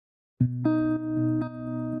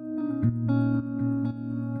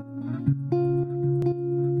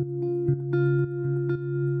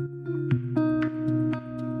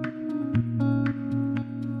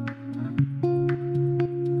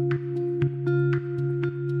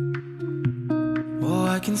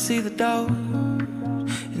I can see the doubt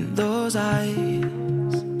in those eyes.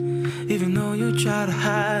 Even though you try to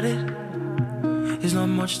hide it, there's not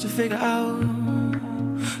much to figure out,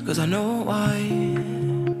 'cause I know why.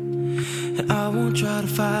 And I won't try to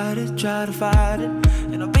fight it,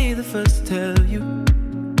 and I'll be the first to tell you,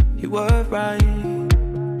 you were right.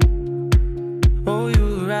 Oh, you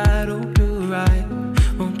were right, oh, you were right.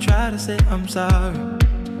 Won't try to say I'm sorry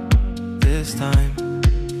this time,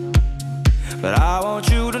 but I want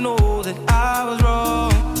you to know that I was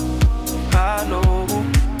wrong. I know,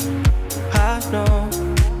 I know.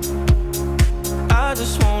 I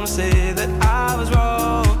just wanna say that I was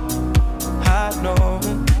wrong. I know,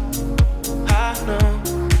 I know.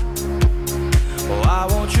 Oh, I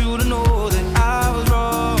want you to know that I was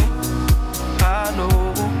wrong. I know,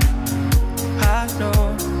 I know.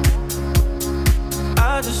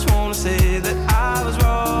 I just wanna say that I was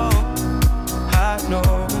wrong. I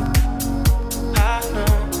know, I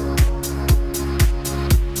know.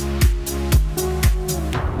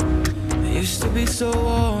 It used to be so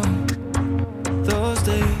warm those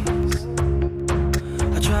days.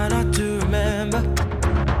 I try not to remember.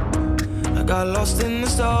 I got lost in the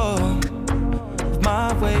storm of my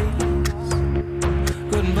ways.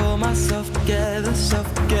 Couldn't pull myself together,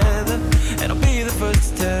 and I'll be the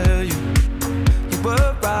first to tell you, you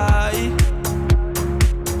were right.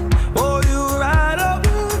 Oh, you were right, oh,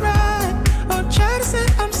 you were right. I'll try to say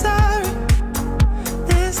I'm sorry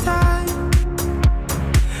this time,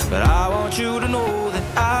 but I want you to know that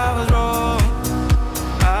I was wrong.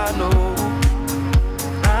 I know,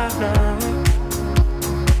 I know.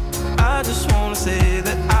 I just wanna say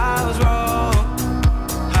that I was wrong.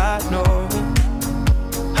 I know,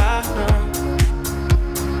 I know.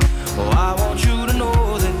 Oh, I want you to know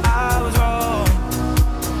that I was wrong.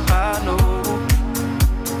 I know,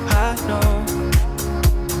 I know.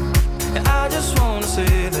 And I just wanna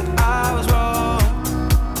say that I was wrong.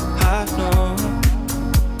 I know,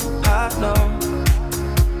 I know.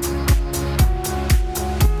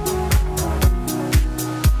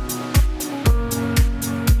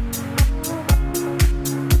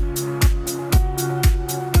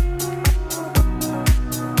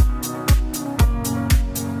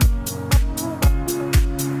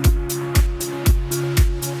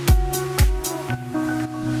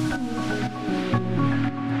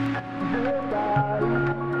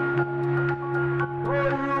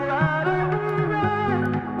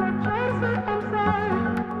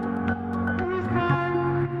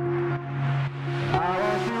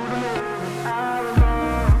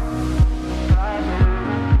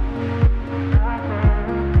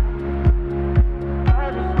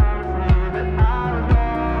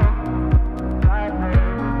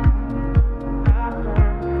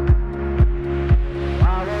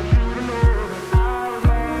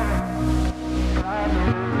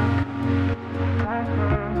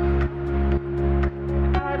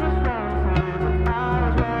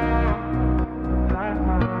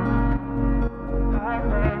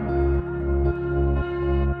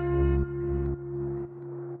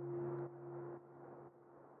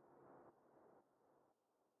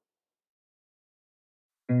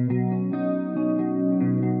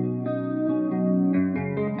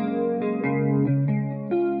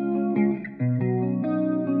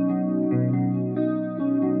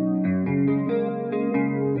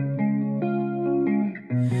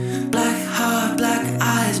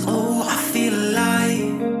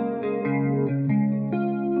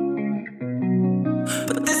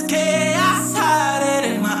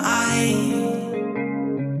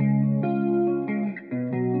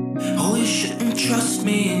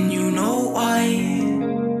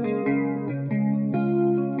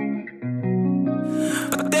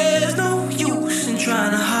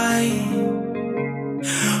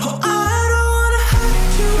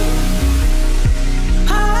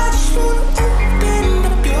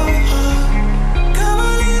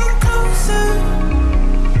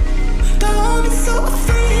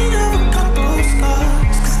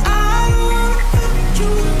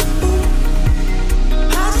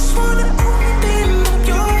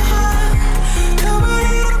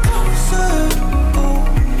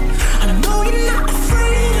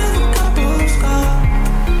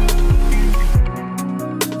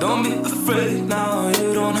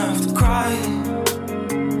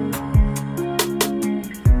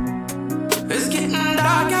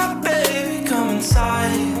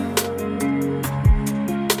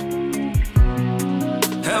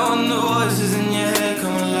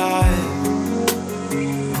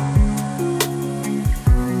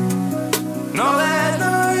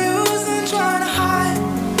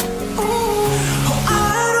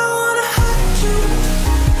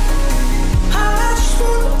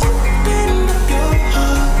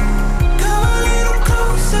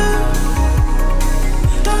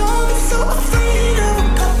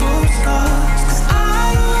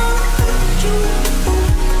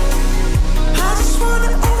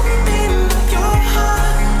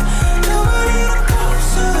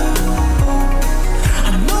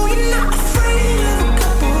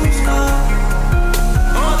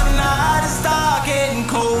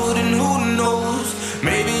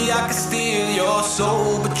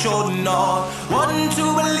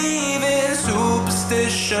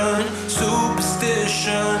 ocean.